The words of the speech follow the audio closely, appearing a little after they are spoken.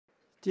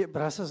Dear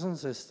brothers and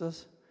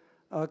sisters,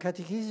 our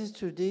catechesis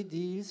today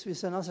deals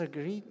with another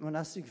great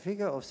monastic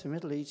figure of the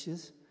Middle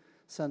Ages,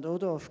 Saint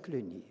Odo of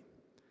Cluny.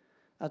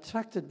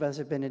 Attracted by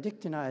the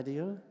Benedictine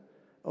ideal,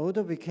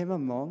 Odo became a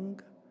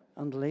monk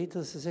and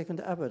later the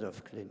second abbot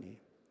of Cluny.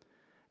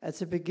 At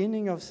the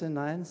beginning of the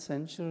 9th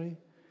century,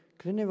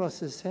 Cluny was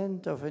the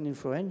center of an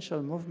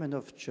influential movement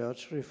of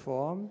church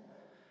reform,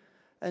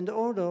 and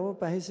Odo,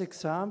 by his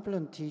example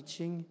and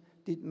teaching,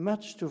 did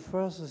much to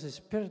further the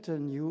spiritual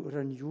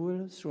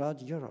renewal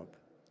throughout Europe.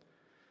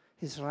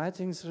 His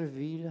writings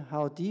reveal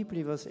how deeply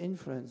he was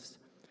influenced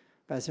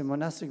by the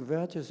monastic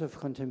virtues of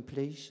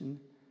contemplation,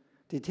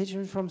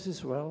 detachment from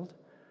this world,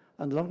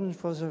 and longing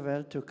for the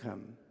world to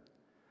come.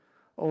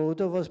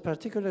 Odo was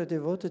particularly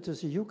devoted to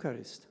the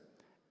Eucharist,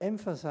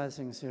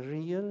 emphasizing the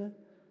real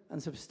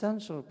and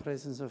substantial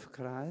presence of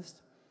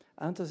Christ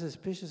under the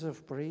species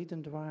of bread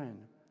and wine.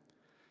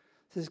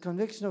 This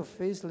conviction of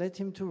faith led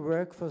him to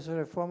work for the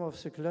reform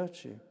of the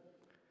clergy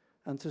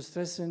and to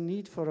stress the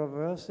need for a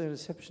worthy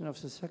reception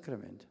of the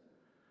sacrament.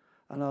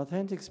 An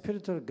authentic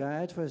spiritual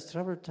guide for his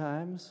troubled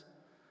times,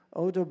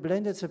 Odo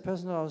blended the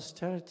personal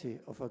austerity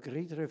of a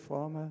great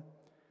reformer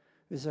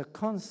with a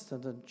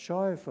constant and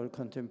joyful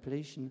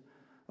contemplation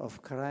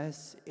of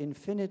Christ's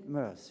infinite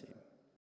mercy.